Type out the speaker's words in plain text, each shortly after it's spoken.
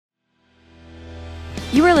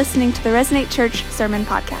You are listening to the Resonate Church Sermon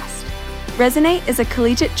Podcast. Resonate is a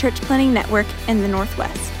collegiate church planting network in the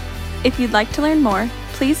Northwest. If you'd like to learn more,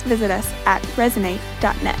 please visit us at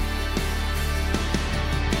resonate.net.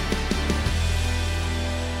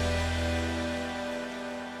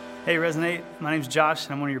 Hey Resonate, my name's Josh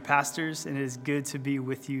and I'm one of your pastors, and it is good to be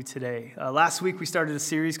with you today. Last week we started a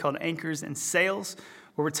series called Anchors and Sails,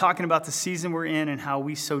 where we're talking about the season we're in and how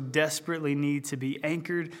we so desperately need to be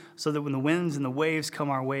anchored so that when the winds and the waves come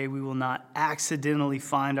our way, we will not accidentally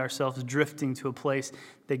find ourselves drifting to a place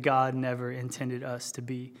that God never intended us to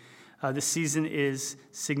be. This season is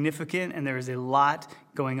significant and there is a lot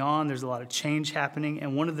going on. There's a lot of change happening,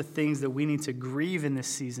 and one of the things that we need to grieve in this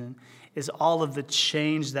season is all of the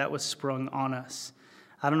change that was sprung on us.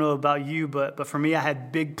 I don't know about you, but for me, I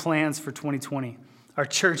had big plans for 2020. Our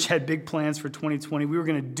church had big plans for 2020. We were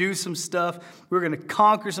going to do some stuff. We were going to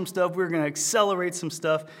conquer some stuff. We were going to accelerate some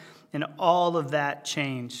stuff. And all of that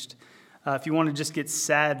changed. If you want to just get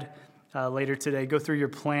sad later today, go through your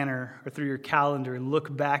planner or through your calendar and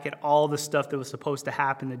look back at all the stuff that was supposed to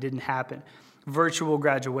happen that didn't happen. Virtual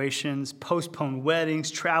graduations, postponed weddings,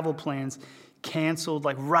 travel plans canceled.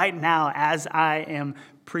 Like right now, as I am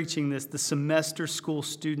preaching this, the semester school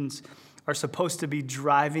students are supposed to be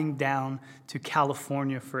driving down to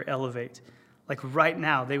California for Elevate. Like right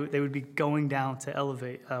now, they would be going down to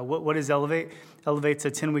Elevate. What is Elevate? Elevate's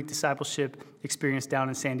a 10-week discipleship experience down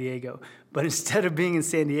in San Diego. But instead of being in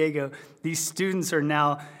San Diego, these students are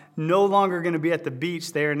now no longer going to be at the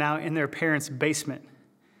beach. They are now in their parents' basement.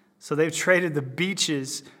 So they've traded the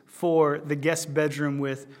beaches for the guest bedroom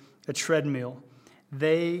with a treadmill.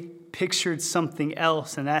 They pictured something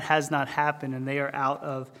else, and that has not happened, and they are out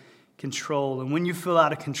of control. And when you feel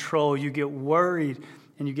out of control, you get worried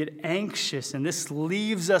and you get anxious, and this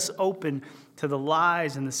leaves us open to the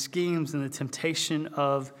lies and the schemes and the temptation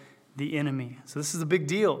of the enemy. So this is a big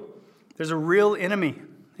deal. There's a real enemy,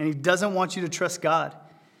 and he doesn't want you to trust God.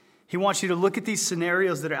 He wants you to look at these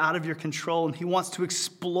scenarios that are out of your control, and he wants to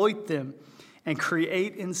exploit them and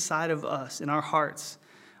create inside of us, in our hearts,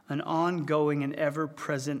 an ongoing and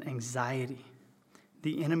ever-present anxiety.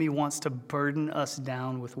 The enemy wants to burden us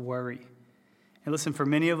down with worry. And listen, for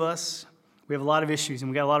many of us, we have a lot of issues and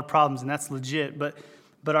we got a lot of problems, and that's legit, but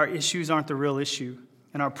our issues aren't the real issue,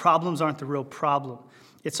 and our problems aren't the real problem.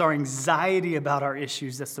 It's our anxiety about our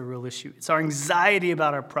issues that's the real issue. It's our anxiety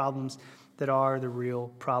about our problems that are the real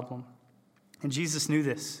problem. And Jesus knew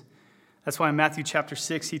this. That's why in Matthew chapter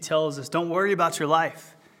 6, he tells us, don't worry about your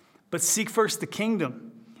life, but seek first the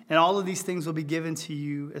kingdom, and all of these things will be given to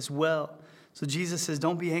you as well. So Jesus says,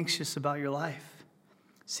 don't be anxious about your life.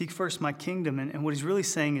 Seek first my kingdom. And what he's really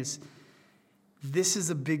saying is, this is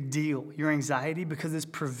a big deal, your anxiety, because it's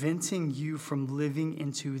preventing you from living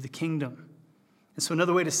into the kingdom. And so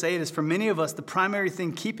another way to say it is, for many of us, the primary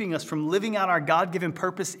thing keeping us from living out our God-given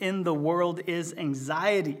purpose in the world is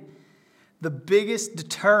anxiety. The biggest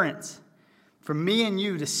deterrent for me and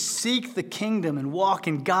you to seek the kingdom and walk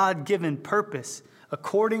in God-given purpose,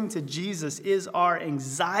 according to Jesus, is our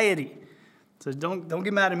anxiety. So don't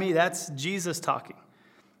get mad at me. That's Jesus talking.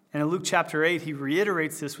 And in Luke chapter 8, he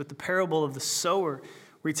reiterates this with the parable of the sower,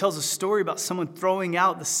 where he tells a story about someone throwing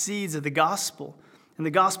out the seeds of the gospel. And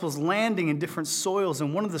the gospel is landing in different soils,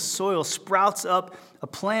 and one of the soils sprouts up a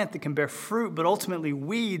plant that can bear fruit, but ultimately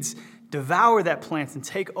weeds devour that plant and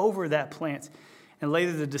take over that plant. And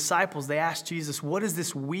later the disciples, they ask Jesus, what is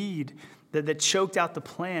this weed that choked out the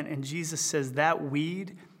plant? And Jesus says that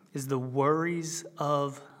weed is the worries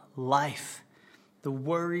of life. The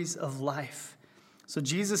worries of life. So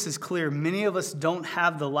Jesus is clear. Many of us don't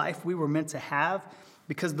have the life we were meant to have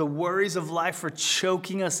because the worries of life are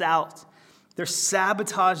choking us out. They're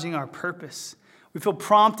sabotaging our purpose. We feel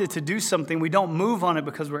prompted to do something. We don't move on it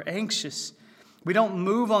because we're anxious. We don't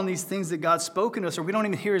move on these things that God's spoken to us, or we don't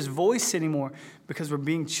even hear his voice anymore because we're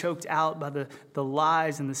being choked out by the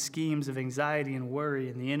lies and the schemes of anxiety and worry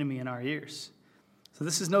and the enemy in our ears. So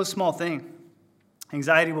this is no small thing.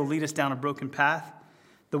 Anxiety will lead us down a broken path.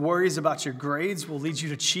 The worries about your grades will lead you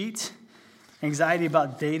to cheat. Anxiety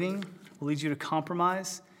about dating will lead you to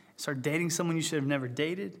compromise. Start dating someone you should have never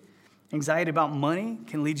dated. Anxiety about money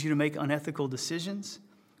can lead you to make unethical decisions.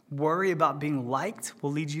 Worry about being liked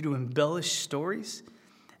will lead you to embellish stories.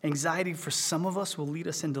 Anxiety for some of us will lead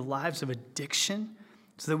us into lives of addiction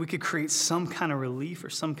so that we could create some kind of relief or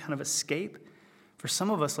some kind of escape. For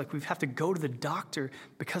some of us, like we have to go to the doctor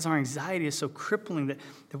because our anxiety is so crippling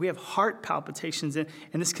that we have heart palpitations, and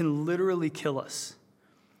this can literally kill us.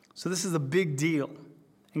 So this is a big deal.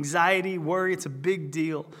 Anxiety, worry, it's a big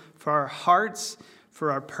deal for our hearts,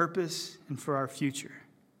 for our purpose, and for our future.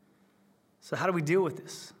 So how do we deal with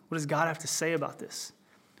this? What does God have to say about this?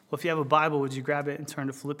 Well, if you have a Bible, would you grab it and turn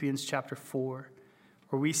to Philippians chapter 4,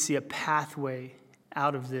 where we see a pathway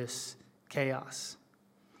out of this chaos.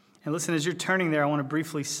 And listen, as you're turning there, I want to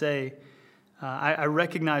briefly say, I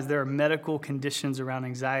recognize there are medical conditions around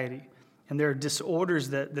anxiety, and there are disorders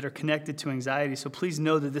that are connected to anxiety. So please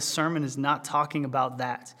know that this sermon is not talking about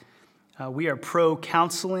that. We are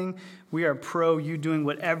pro-counseling. We are pro you doing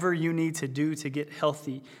whatever you need to do to get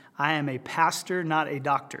healthy. I am a pastor, not a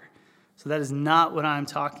doctor. So that is not what I'm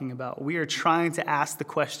talking about. We are trying to ask the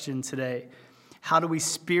question today, how do we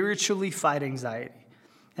spiritually fight anxiety?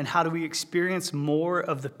 And how do we experience more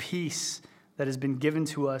of the peace that has been given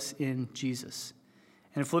to us in Jesus?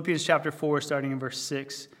 And in Philippians chapter 4, starting in verse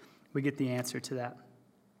 6, we get the answer to that.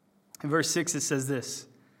 In verse 6, it says this.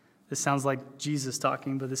 This sounds like Jesus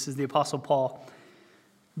talking, but this is the Apostle Paul.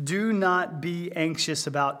 Do not be anxious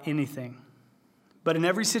about anything, but in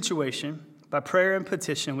every situation, by prayer and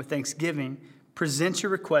petition with thanksgiving, present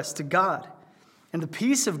your requests to God. And the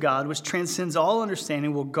peace of God, which transcends all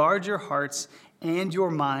understanding, will guard your hearts and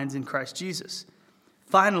your minds in Christ Jesus.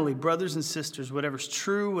 Finally, brothers and sisters, whatever's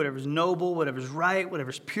true, whatever's noble, whatever's right,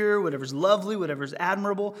 whatever's pure, whatever's lovely, whatever's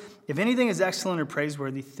admirable, if anything is excellent or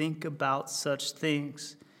praiseworthy, think about such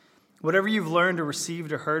things. Whatever you've learned or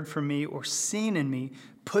received or heard from me or seen in me,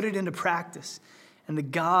 put it into practice, and the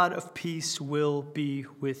God of peace will be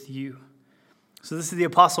with you. So this is the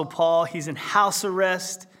Apostle Paul. He's in house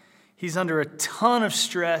arrest. He's under a ton of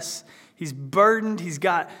stress. He's burdened. He's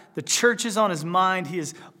got the churches on his mind. He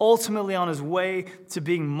is ultimately on his way to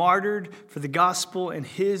being martyred for the gospel, and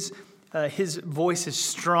his voice is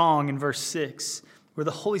strong in verse 6, where the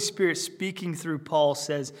Holy Spirit speaking through Paul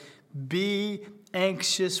says, be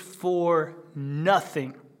anxious for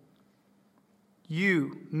nothing.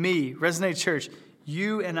 You, me, Resonate Church,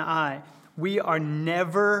 you and I, we are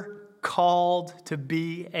never called to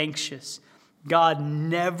be anxious. God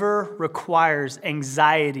never requires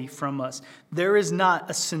anxiety from us. There is not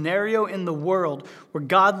a scenario in the world where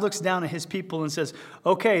God looks down at his people and says,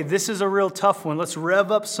 okay, this is a real tough one. Let's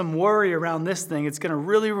rev up some worry around this thing. It's going to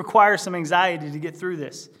really require some anxiety to get through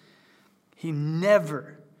this. He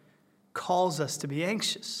never calls us to be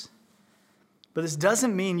anxious. But this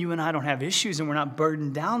doesn't mean you and I don't have issues and we're not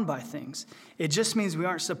burdened down by things. It just means we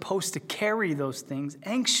aren't supposed to carry those things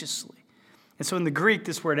anxiously. And so in the Greek,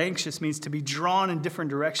 this word anxious means to be drawn in different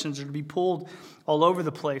directions or to be pulled all over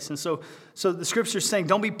the place. And so the scripture is saying,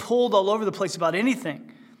 don't be pulled all over the place about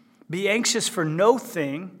anything. Be anxious for no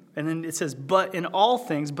thing. And then it says, but in all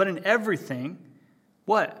things, but in everything,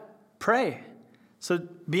 what? Pray. So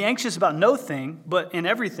be anxious about no thing, but in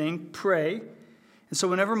everything, pray. And so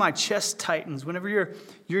whenever my chest tightens, whenever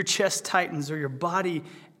your chest tightens or your body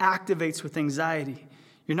activates with anxiety,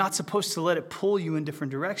 you're not supposed to let it pull you in different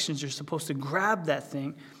directions. You're supposed to grab that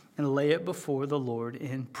thing and lay it before the Lord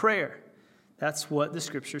in prayer. That's what the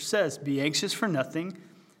scripture says. Be anxious for nothing,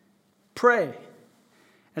 pray.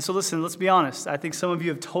 And so listen, let's be honest. I think some of you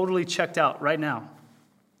have totally checked out right now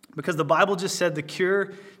because the Bible just said the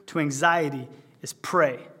cure to anxiety is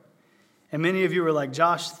pray. And many of you were like,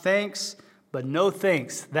 Josh, thanks, but no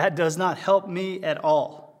thanks. That does not help me at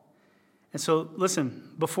all. And so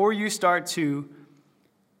listen, before you start to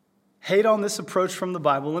hate on this approach from the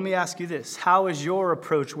Bible, let me ask you this. How is your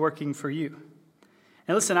approach working for you?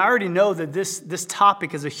 And listen, I already know that this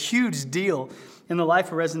topic is a huge deal in the life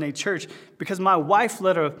of Resonate Church because my wife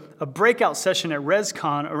led a breakout session at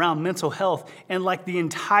ResCon around mental health, and like the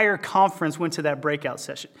entire conference went to that breakout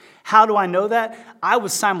session. How do I know that? I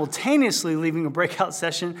was simultaneously leading a breakout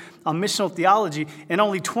session on missional theology, and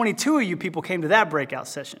only 22 of you people came to that breakout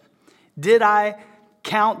session. Did I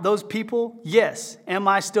count those people? Yes. Am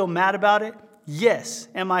I still mad about it? Yes.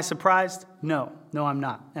 Am I surprised? No. No, I'm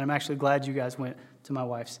not. And I'm actually glad you guys went to my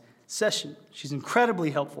wife's session. She's incredibly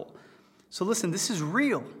helpful. So listen, this is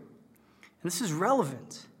real. And this is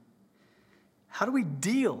relevant. How do we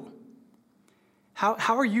deal?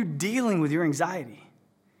 How are you dealing with your anxiety?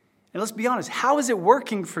 And let's be honest, how is it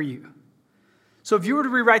working for you? So if you were to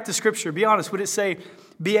rewrite the scripture, be honest, would it say,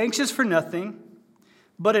 be anxious for nothing,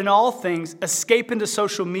 but in all things, escape into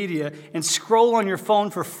social media and scroll on your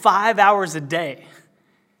phone for 5 hours a day?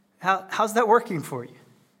 How's that working for you?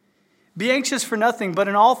 Be anxious for nothing, but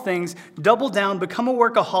in all things, double down, become a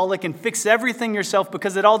workaholic, and fix everything yourself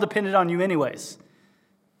because it all depended on you anyways.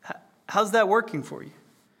 How's that working for you?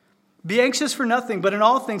 Be anxious for nothing, but in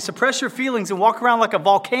all things, suppress your feelings and walk around like a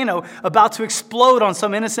volcano about to explode on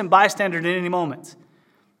some innocent bystander at any moment.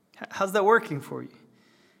 How's that working for you?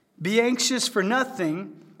 Be anxious for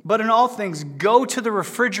nothing, but in all things, go to the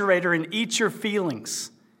refrigerator and eat your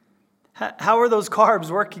feelings. How are those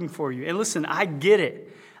carbs working for you? And listen, I get it.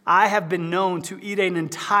 I have been known to eat an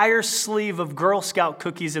entire sleeve of Girl Scout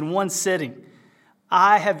cookies in one sitting.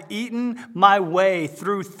 I have eaten my way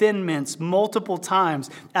through Thin Mints multiple times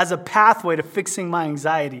as a pathway to fixing my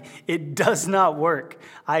anxiety. It does not work.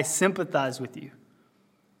 I sympathize with you.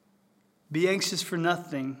 Be anxious for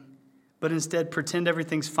nothing, but instead pretend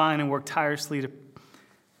everything's fine and work tirelessly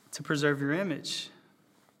to preserve your image.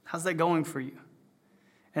 How's that going for you?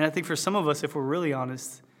 And I think for some of us, if we're really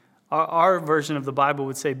honest, our version of the Bible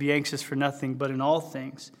would say, be anxious for nothing, but in all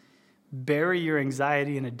things, bury your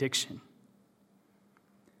anxiety and addiction.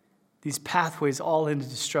 These pathways all into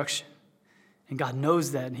destruction. And God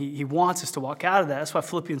knows that, and He wants us to walk out of that. That's why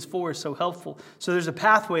Philippians 4 is so helpful. So there's a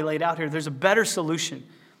pathway laid out here. There's a better solution.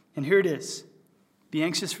 And here it is. Be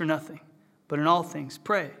anxious for nothing, but in all things,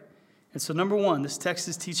 pray. And so number one, this text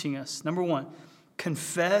is teaching us, number one,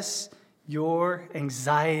 confess your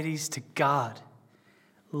anxieties to God.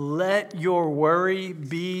 Let your worry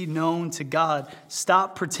be known to God.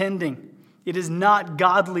 Stop pretending. It is not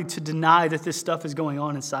godly to deny that this stuff is going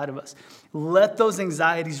on inside of us. Let those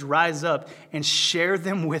anxieties rise up and share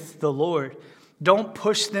them with the Lord. Don't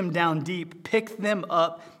push them down deep. Pick them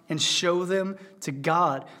up and show them to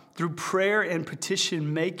God. Through prayer and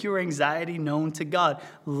petition, make your anxiety known to God.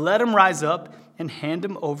 Let them rise up and hand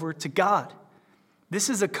them over to God. This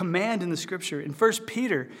is a command in the scripture. In 1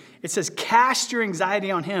 Peter, it says, cast your anxiety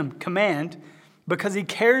on him, command, because he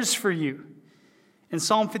cares for you. In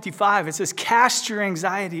Psalm 55, it says, cast your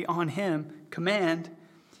anxiety on him, command,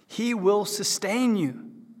 he will sustain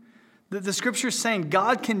you. The scripture is saying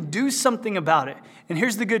God can do something about it. And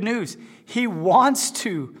here's the good news. He wants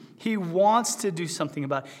to. He wants to do something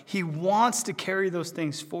about it. He wants to carry those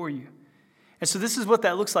things for you. And so this is what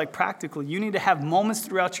that looks like practically. You need to have moments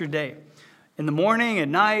throughout your day. In the morning, at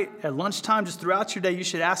night, at lunchtime, just throughout your day, you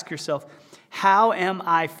should ask yourself, how am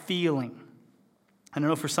I feeling? I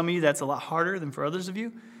know for some of you that's a lot harder than for others of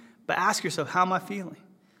you, but ask yourself, how am I feeling?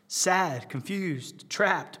 Sad, confused,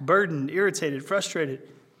 trapped, burdened, irritated, frustrated.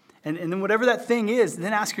 And then whatever that thing is,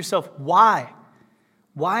 then ask yourself, why?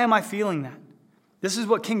 Why am I feeling that? This is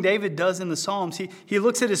what King David does in the Psalms. He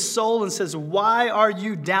looks at his soul and says, why are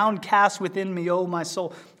you downcast within me, O my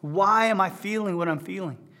soul? Why am I feeling what I'm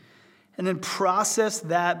feeling? And then process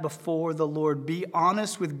that before the Lord. Be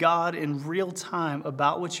honest with God in real time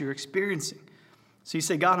about what you're experiencing. So you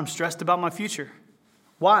say, God, I'm stressed about my future.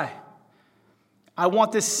 Why? I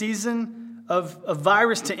want this season of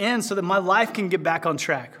virus to end so that my life can get back on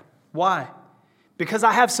track. Why? Because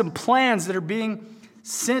I have some plans that are being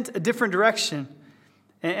sent a different direction.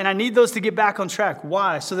 And I need those to get back on track.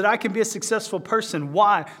 Why? So that I can be a successful person.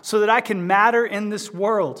 Why? So that I can matter in this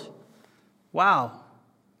world. Wow.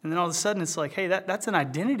 And then all of a sudden it's like, hey, that's an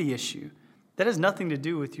identity issue. That has nothing to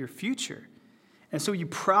do with your future. And so you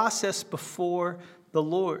process before the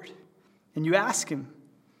Lord. And you ask him.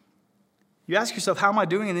 You ask yourself, how am I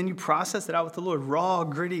doing? And then you process it out with the Lord. Raw,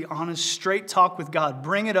 gritty, honest, straight talk with God.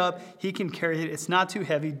 Bring it up. He can carry it. It's not too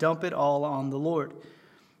heavy. Dump it all on the Lord.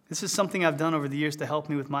 This is something I've done over the years to help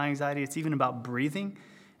me with my anxiety. It's even about breathing.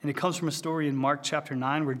 And it comes from a story in Mark chapter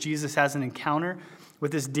 9 where Jesus has an encounter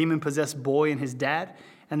with this demon-possessed boy and his dad.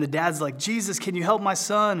 And the dad's like, Jesus, can you help my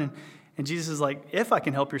son? And Jesus is like, if I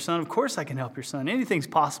can help your son, of course I can help your son. Anything's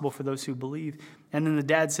possible for those who believe. And then the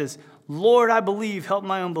dad says, Lord, I believe, help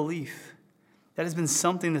my unbelief. That has been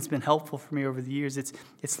something that's been helpful for me over the years.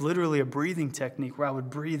 It's literally a breathing technique where I would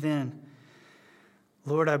breathe in,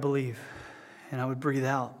 Lord, I believe. And I would breathe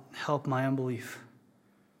out, help my unbelief.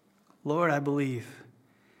 Lord, I believe,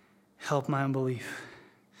 help my unbelief.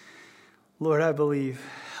 Lord, I believe,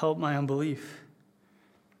 help my unbelief.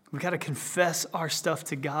 We've got to confess our stuff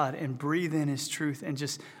to God and breathe in his truth and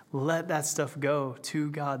just let that stuff go to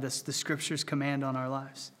God. That's the scripture's command on our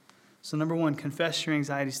lives. So number one, confess your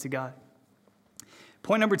anxieties to God.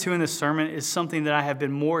 Point number 2 in this sermon is something that I have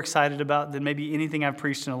been more excited about than maybe anything I've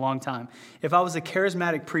preached in a long time. If I was a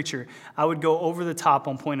charismatic preacher, I would go over the top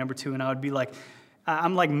on point number 2, and I would be like,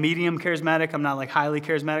 I'm like medium charismatic. I'm not like highly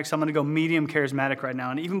charismatic, so I'm going to go medium charismatic right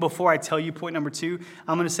now. And even before I tell you point number 2,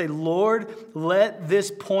 I'm going to say, Lord, let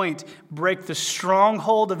this point break the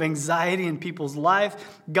stronghold of anxiety in people's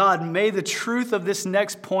life. God, may the truth of this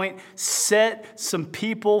next point set some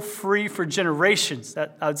people free for generations.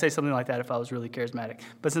 I would say something like that if I was really charismatic.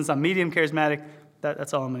 But since I'm medium charismatic,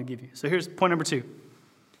 that's all I'm going to give you. So here's point number 2.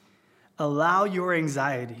 Allow your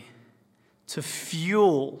anxiety to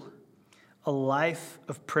fuel a life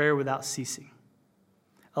of prayer without ceasing.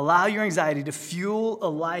 Allow your anxiety to fuel a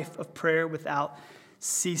life of prayer without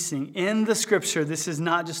ceasing. In the scripture, this is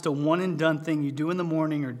not just a one and done thing you do in the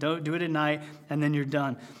morning or don't do it at night and then you're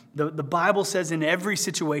done. The Bible says in every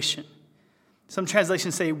situation, Some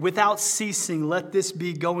translations say, without ceasing, let this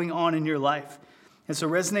be going on in your life. And so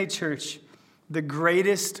Resonate Church, the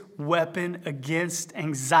greatest weapon against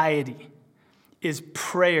anxiety is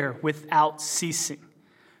prayer without ceasing.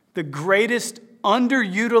 The greatest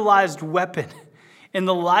underutilized weapon in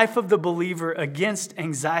the life of the believer against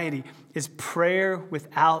anxiety is prayer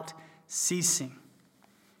without ceasing.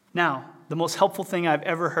 Now, the most helpful thing I've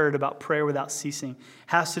ever heard about prayer without ceasing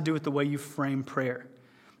has to do with the way you frame prayer.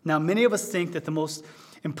 Now, many of us think that the most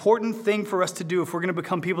important thing for us to do if we're going to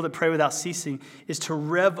become people that pray without ceasing is to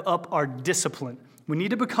rev up our discipline. We need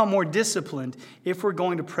to become more disciplined if we're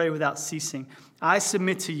going to pray without ceasing. I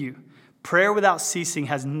submit to you, prayer without ceasing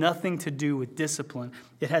has nothing to do with discipline.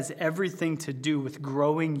 It has everything to do with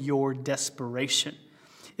growing your desperation.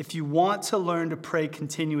 If you want to learn to pray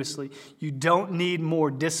continuously, you don't need more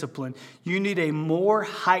discipline. You need a more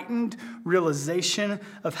heightened realization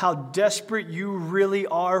of how desperate you really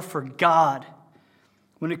are for God.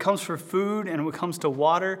 When it comes for food and when it comes to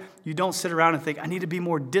water, you don't sit around and think, I need to be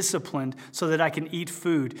more disciplined so that I can eat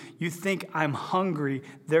food. You think, I'm hungry,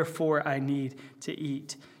 therefore I need to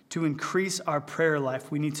eat. To increase our prayer life,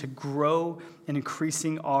 we need to grow in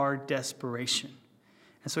increasing our desperation.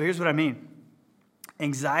 And so here's what I mean.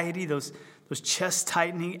 Anxiety, those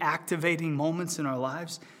chest-tightening, activating moments in our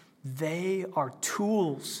lives, they are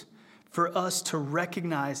tools for us to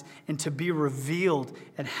recognize and to be revealed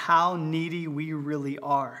at how needy we really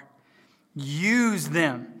are. Use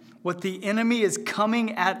them. What the enemy is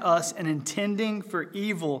coming at us and intending for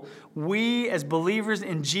evil, we as believers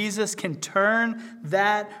in Jesus can turn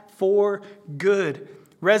that for good.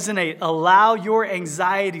 Resonate. Allow your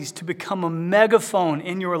anxieties to become a megaphone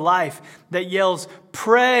in your life that yells,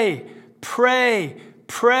 pray, pray,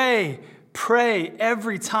 pray, pray.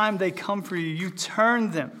 Every time they come for you, you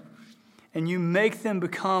turn them and you make them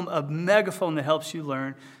become a megaphone that helps you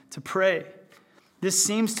learn to pray. This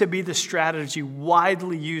seems to be the strategy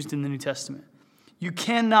widely used in the New Testament. You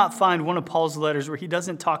cannot find one of Paul's letters where he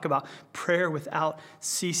doesn't talk about prayer without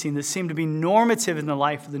ceasing. That seem to be normative in the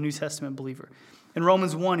life of the New Testament believer. In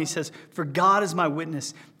Romans 1, he says, for God is my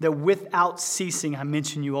witness that without ceasing I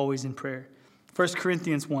mention you always in prayer. 1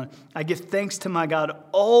 Corinthians 1, I give thanks to my God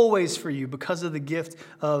always for you because of the gift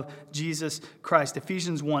of Jesus Christ.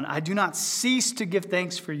 Ephesians 1, I do not cease to give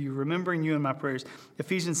thanks for you, remembering you in my prayers.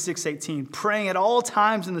 Ephesians 6:18, praying at all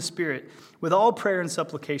times in the Spirit with all prayer and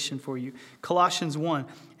supplication for you. Colossians 1,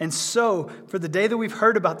 and so for the day that we've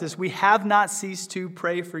heard about this, we have not ceased to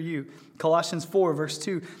pray for you. Colossians 4, verse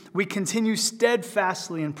 2, we continue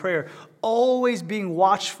steadfastly in prayer, always being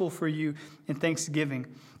watchful for you in thanksgiving.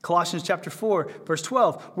 Colossians chapter 4, verse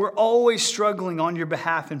 12, we're always struggling on your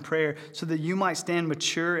behalf in prayer so that you might stand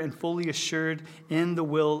mature and fully assured in the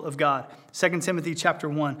will of God. 2 Timothy chapter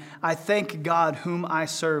 1, I thank God whom I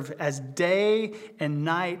serve as day and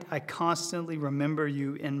night I constantly remember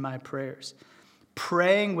you in my prayers.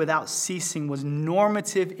 Praying without ceasing was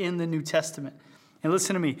normative in the New Testament. And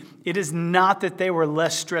listen to me, it is not that they were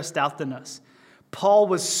less stressed out than us. Paul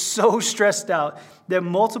was so stressed out that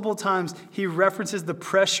multiple times he references the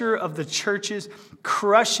pressure of the churches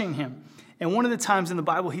crushing him. And one of the times in the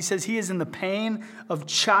Bible, he says he is in the pain of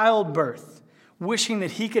childbirth, wishing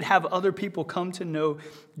that he could have other people come to know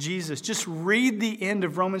Jesus. Just read the end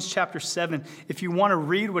of Romans chapter 7 if you want to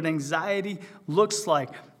read what anxiety looks like.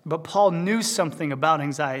 But Paul knew something about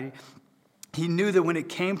anxiety. He knew that when it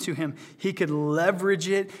came to him, he could leverage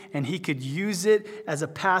it and he could use it as a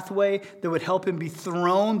pathway that would help him be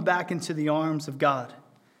thrown back into the arms of God.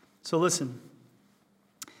 So listen,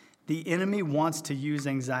 the enemy wants to use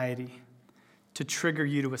anxiety to trigger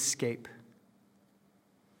you to escape.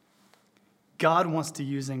 God wants to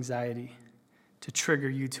use anxiety to trigger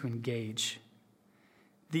you to engage.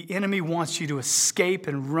 The enemy wants you to escape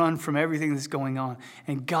and run from everything that's going on.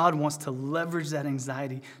 And God wants to leverage that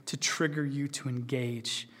anxiety to trigger you to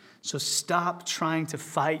engage. So stop trying to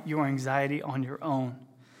fight your anxiety on your own.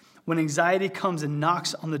 When anxiety comes and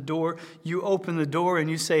knocks on the door, you open the door and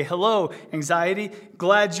you say, hello, anxiety,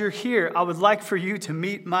 glad you're here. I would like for you to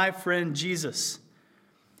meet my friend Jesus.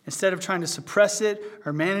 Instead of trying to suppress it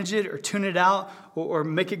or manage it or tune it out or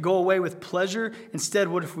make it go away with pleasure, instead,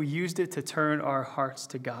 what if we used it to turn our hearts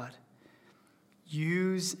to God?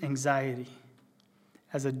 Use anxiety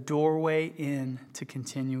as a doorway in to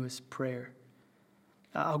continuous prayer.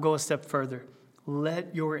 I'll go a step further.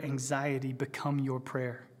 Let your anxiety become your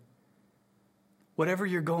prayer. Whatever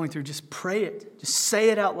you're going through, just pray it. Just say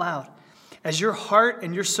it out loud. As your heart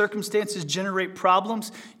and your circumstances generate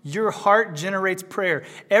problems, your heart generates prayer.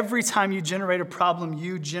 Every time you generate a problem,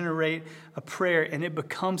 you generate a prayer, and it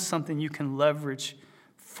becomes something you can leverage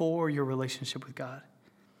for your relationship with God.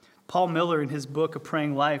 Paul Miller, in his book, A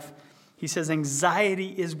Praying Life, he says, anxiety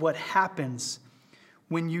is what happens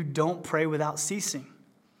when you don't pray without ceasing.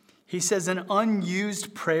 He says an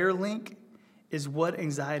unused prayer link is what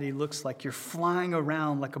anxiety looks like. You're flying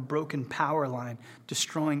around like a broken power line,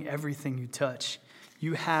 destroying everything you touch.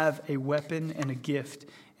 You have a weapon and a gift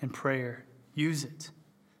in prayer. Use it.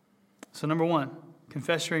 So number 1,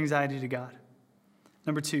 confess your anxiety to God.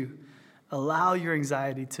 Number 2, allow your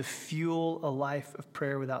anxiety to fuel a life of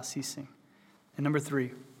prayer without ceasing. And number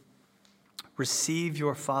 3, receive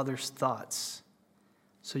your Father's thoughts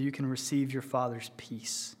so you can receive your Father's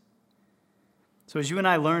peace. So as you and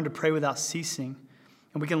I learn to pray without ceasing,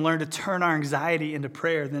 and we can learn to turn our anxiety into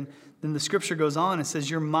prayer, then the scripture goes on and says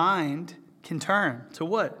your mind can turn to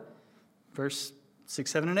what? Verse 6,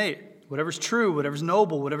 7, and 8. Whatever's true, whatever's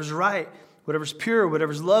noble, whatever's right, whatever's pure,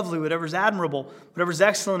 whatever's lovely, whatever's admirable, whatever's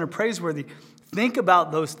excellent or praiseworthy. Think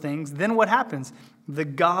about those things. Then what happens? The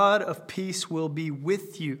God of peace will be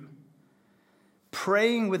with you.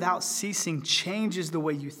 Praying without ceasing changes the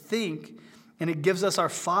way you think, and it gives us our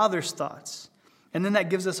Father's thoughts. And then that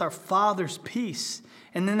gives us our Father's peace.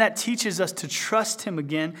 And then that teaches us to trust Him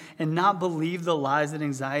again and not believe the lies that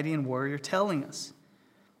anxiety and worry are telling us.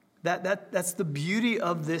 That's the beauty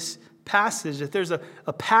of this passage, that there's a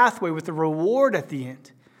pathway with a reward at the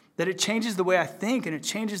end, that it changes the way I think and it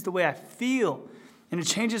changes the way I feel and it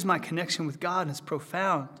changes my connection with God, and it's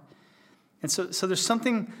profound. And so there's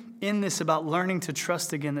something in this about learning to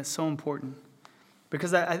trust again that's so important,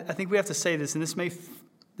 because I think we have to say this, and this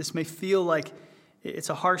may feel like it's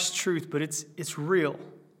a harsh truth, but it's real,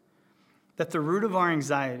 that the root of our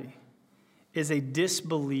anxiety is a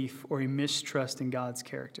disbelief or a mistrust in God's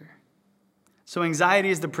character. So anxiety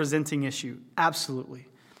is the presenting issue, absolutely.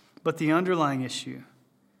 But the underlying issue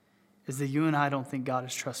is that you and I don't think God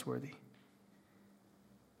is trustworthy.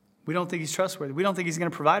 We don't think He's trustworthy. We don't think He's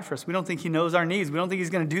going to provide for us. We don't think He knows our needs. We don't think He's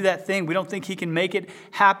going to do that thing. We don't think He can make it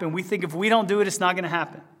happen. We think if we don't do it, it's not going to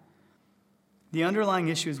happen. The underlying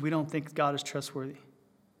issue is we don't think God is trustworthy.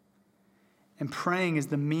 And praying is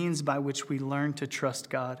the means by which we learn to trust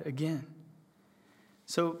God again.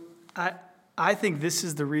 So I think this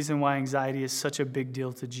is the reason why anxiety is such a big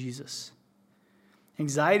deal to Jesus.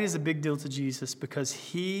 Anxiety is a big deal to Jesus because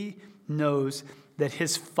He knows that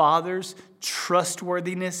His Father's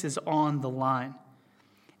trustworthiness is on the line.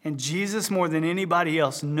 And Jesus, more than anybody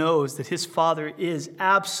else, knows that His Father is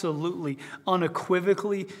absolutely,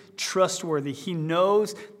 unequivocally trustworthy. He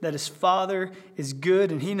knows that His Father is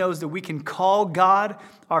good, and He knows that we can call God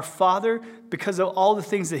our Father because of all the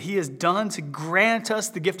things that He has done to grant us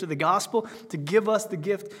the gift of the gospel, to give us the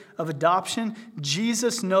gift of adoption.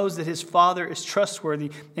 Jesus knows that His Father is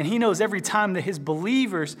trustworthy, and He knows every time that His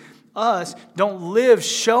believers, us, don't live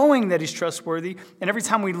showing that He's trustworthy, and every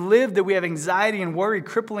time we live that we have anxiety and worry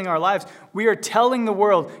crippling our lives, we are telling the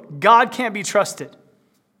world God can't be trusted.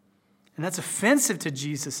 And that's offensive to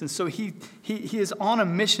Jesus. And so he is on a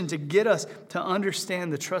mission to get us to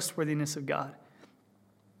understand the trustworthiness of God.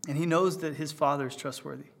 And He knows that His Father is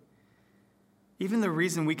trustworthy. Even the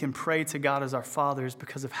reason we can pray to God as our Father is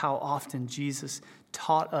because of how often Jesus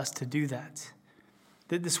taught us to do that.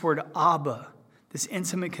 That this word Abba, this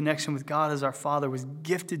intimate connection with God as our Father, was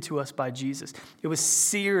gifted to us by Jesus. It was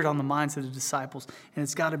seared on the minds of the disciples, and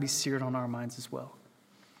it's got to be seared on our minds as well.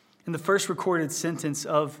 In the first recorded sentence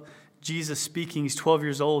of Jesus speaking, He's 12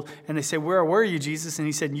 years old, and they say, "Where were you, Jesus?" And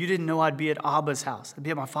He said, "You didn't know I'd be at Abba's house. I'd be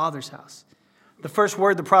at my Father's house." The first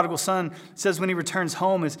word the prodigal son says when he returns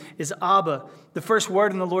home is Abba. The first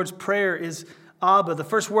word in the Lord's Prayer is Abba. The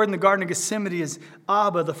first word in the Garden of Gethsemane is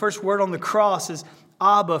Abba. The first word on the cross is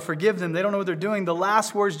Abba, forgive them. They don't know what they're doing. The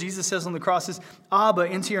last words Jesus says on the cross is, Abba,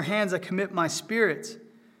 into your hands I commit my spirit.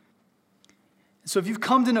 So if you've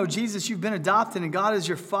come to know Jesus, you've been adopted, and God is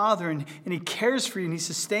your Father, and He cares for you, and He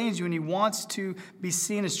sustains you, and He wants to be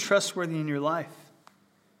seen as trustworthy in your life.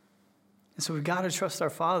 And so we've got to trust our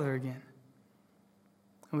Father again.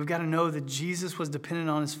 And we've got to know that Jesus was dependent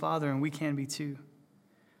on His Father, and we can be too.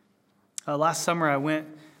 Last summer I went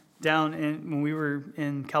down, when we were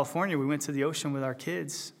in California, we went to the ocean with our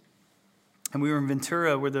kids. And we were in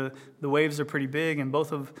Ventura where the waves are pretty big, and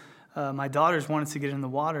both of my daughters wanted to get in the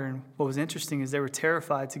water. And what was interesting is they were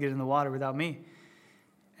terrified to get in the water without me.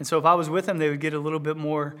 And so if I was with them, they would get a little bit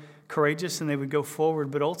more courageous and they would go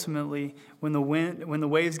forward. But ultimately, when the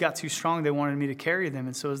waves got too strong, they wanted me to carry them.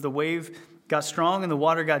 And so as the wave got strong and the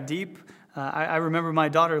water got deep, I remember my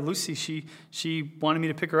daughter, Lucy, she wanted me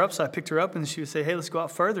to pick her up, so I picked her up, and she would say, hey, let's go out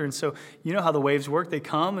further. And so you know how the waves work. They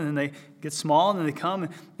come, and then they get small, and then they come.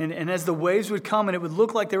 And as the waves would come, and it would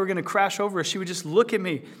look like they were going to crash over us, she would just look at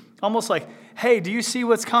me, almost like, hey, do you see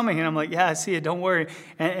what's coming? And I'm like, yeah, I see it, don't worry.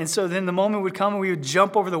 And so then the moment would come, and we would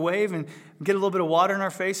jump over the wave and get a little bit of water in our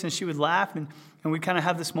face, and she would laugh, and we'd kind of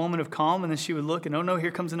have this moment of calm, and then she would look, and oh, no,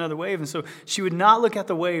 here comes another wave. And so she would not look at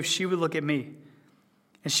the wave, she would look at me.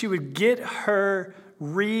 And she would get her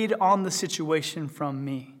read on the situation from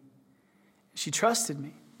me. She trusted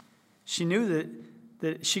me. She knew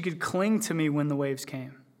that she could cling to me when the waves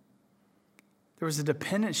came. There was a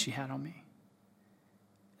dependence she had on me.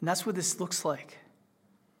 And that's what this looks like.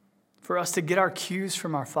 For us to get our cues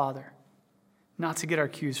from our Father, not to get our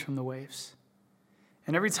cues from the waves.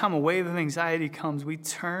 And every time a wave of anxiety comes, we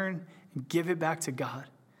turn and give it back to God.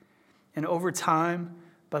 And over time,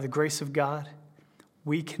 by the grace of God,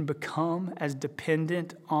 we can become as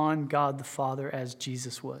dependent on God the Father as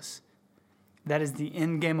Jesus was. That is the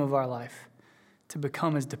end game of our life, to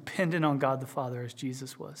become as dependent on God the Father as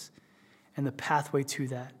Jesus was. And the pathway to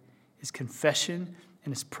that is confession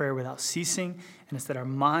and is prayer without ceasing, and it's that our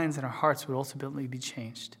minds and our hearts would ultimately be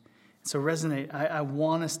changed. And so Resonate, I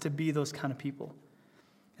want us to be those kind of people.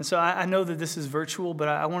 And so I know that this is virtual, but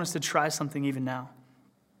I want us to try something even now.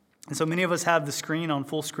 And so many of us have the screen on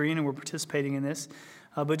full screen, and we're participating in this.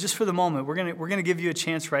 But just for the moment, we're gonna give you a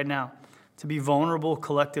chance right now to be vulnerable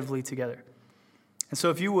collectively together. And so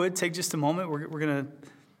if you would, take just a moment. We're going to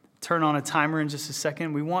turn on a timer in just a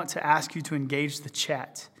second. We want to ask you to engage the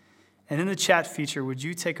chat. And in the chat feature, would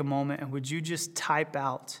you take a moment and would you just type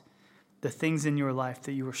out the things in your life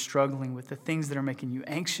that you are struggling with, the things that are making you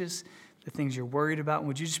anxious, the things you're worried about, and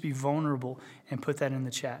would you just be vulnerable and put that in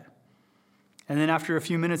the chat? And then after a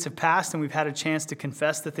few minutes have passed and we've had a chance to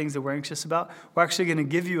confess the things that we're anxious about, we're actually going to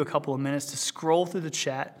give you a couple of minutes to scroll through the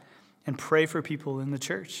chat and pray for people in the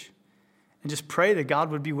church. And just pray that God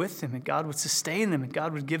would be with them and God would sustain them and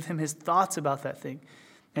God would give them his thoughts about that thing.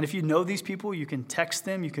 And if you know these people, you can text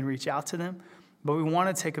them, you can reach out to them. But we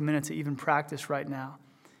want to take a minute to even practice right now,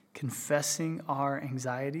 confessing our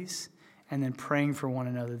anxieties and then praying for one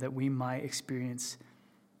another that we might experience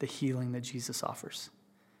the healing that Jesus offers.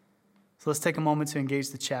 So let's take a moment to engage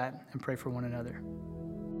the chat and pray for one another.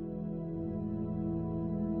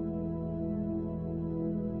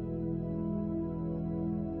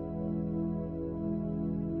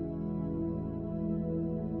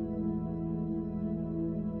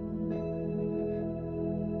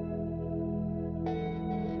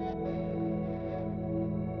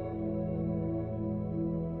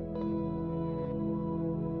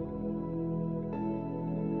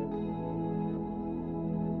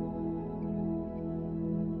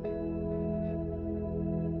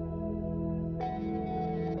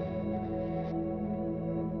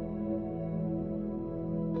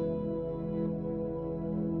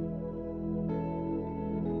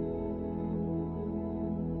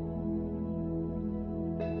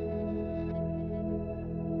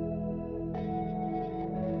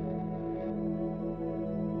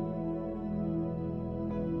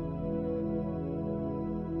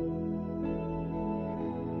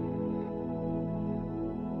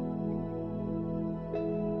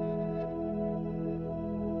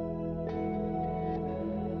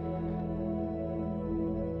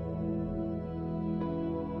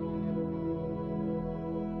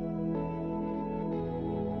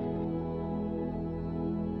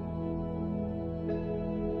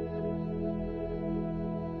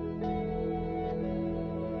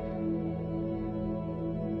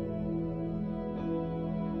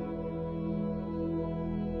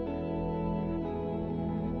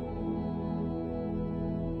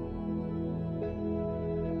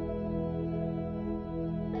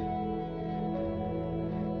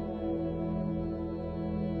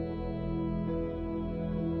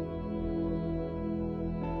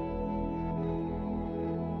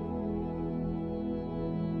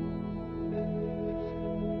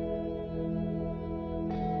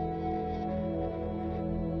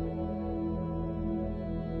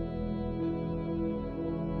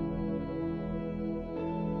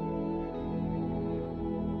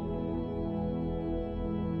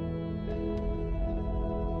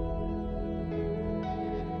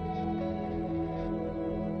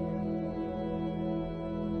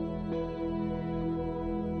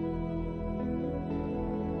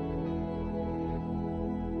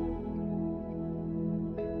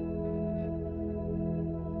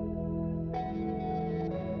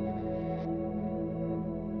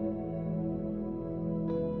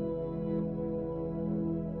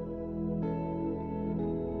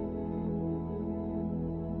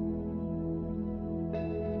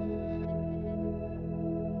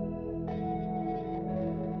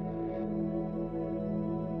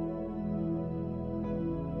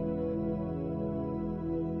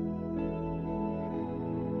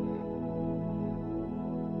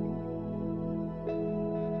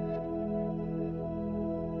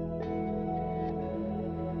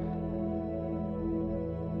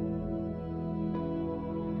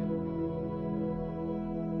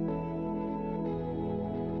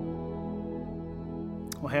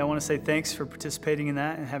 Well, hey, I want to say thanks for participating in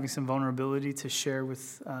that and having some vulnerability to share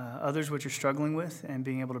with others what you're struggling with and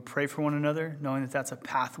being able to pray for one another, knowing that that's a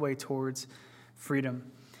pathway towards freedom.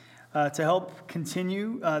 To help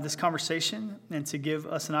continue this conversation and to give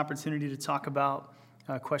us an opportunity to talk about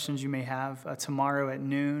questions you may have, tomorrow at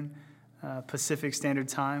noon Pacific Standard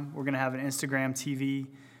Time, we're going to have an Instagram TV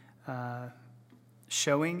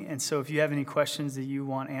showing. And so if you have any questions that you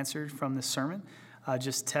want answered from this sermon,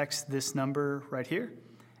 just text this number right here,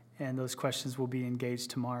 and those questions will be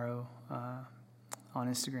engaged tomorrow on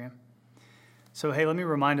Instagram. So, hey, let me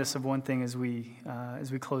remind us of one thing as we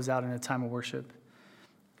close out in a time of worship.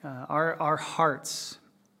 Our hearts,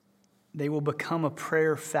 they will become a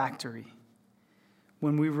prayer factory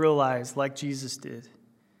when we realize, like Jesus did,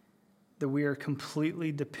 that we are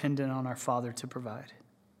completely dependent on our Father to provide.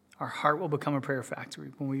 Our heart will become a prayer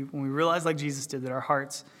factory when we realize, like Jesus did, that our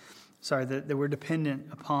hearts, that we're dependent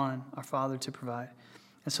upon our Father to provide.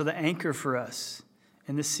 And so the anchor for us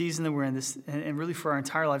in this season that we're in, this, and really for our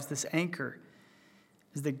entire lives, this anchor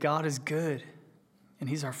is that God is good, and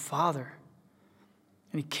He's our Father,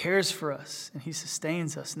 and He cares for us, and He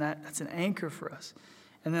sustains us, and that's an anchor for us.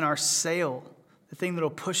 And then our sail, the thing that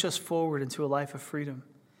will push us forward into a life of freedom,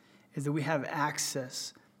 is that we have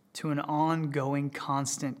access to an ongoing,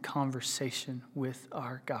 constant conversation with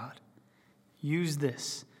our God. Use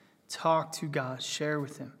this. Talk to God. Share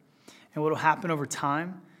with Him. And what will happen over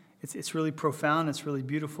time, it's really profound. It's really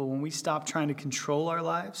beautiful. When we stop trying to control our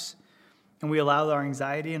lives and we allow our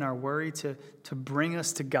anxiety and our worry to bring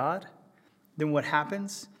us to God, then what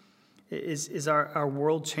happens is our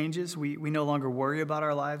world changes. We no longer worry about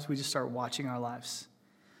our lives. We just start watching our lives.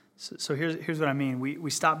 So here's what I mean. We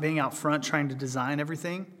stop being out front trying to design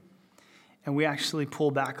everything, and we actually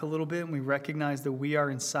pull back a little bit, and we recognize that we are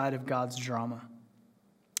inside of God's drama.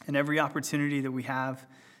 And every opportunity that we have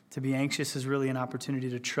to be anxious is really an opportunity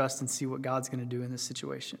to trust and see what God's going to do in this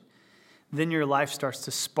situation. Then your life starts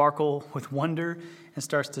to sparkle with wonder and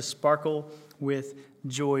starts to sparkle with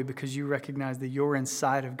joy because you recognize that you're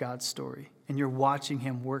inside of God's story and you're watching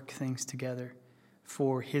Him work things together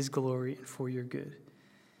for His glory and for your good.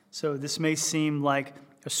 So this may seem like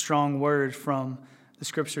a strong word from the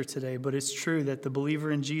Scripture today, but it's true that the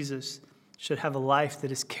believer in Jesus should have a life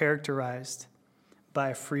that is characterized by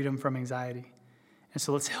a freedom from anxiety. And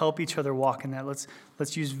so let's help each other walk in that. Let's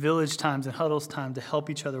use village times and huddles time to help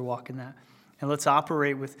each other walk in that. And let's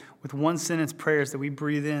operate with one sentence prayers that we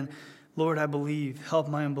breathe in. Lord, I believe. Help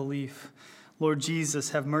my unbelief. Lord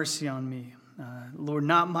Jesus, have mercy on me. Lord,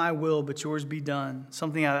 not my will, but yours be done.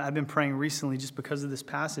 Something I've been praying recently just because of this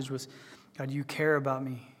passage was, God, you care about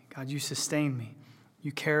me. God, you sustain me.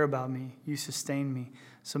 You care about me. You sustain me.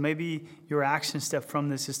 So maybe your action step from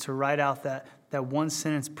this is to write out that one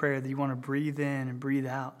sentence prayer that you want to breathe in and breathe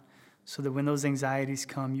out so that when those anxieties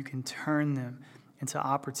come, you can turn them into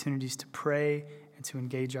opportunities to pray and to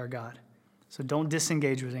engage our God. So don't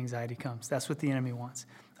disengage when anxiety comes. That's what the enemy wants.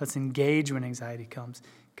 Let's engage when anxiety comes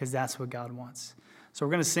because that's what God wants. So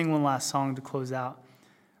we're going to sing one last song to close out,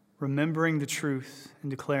 remembering the truth and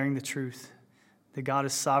declaring the truth that God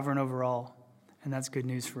is sovereign over all, and that's good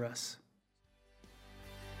news for us.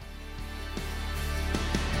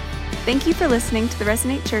 Thank you for listening to the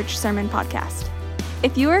Resonate Church Sermon Podcast.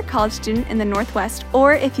 If you are a college student in the Northwest,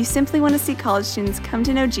 or if you simply want to see college students come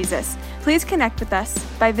to know Jesus, please connect with us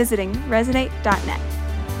by visiting resonate.net.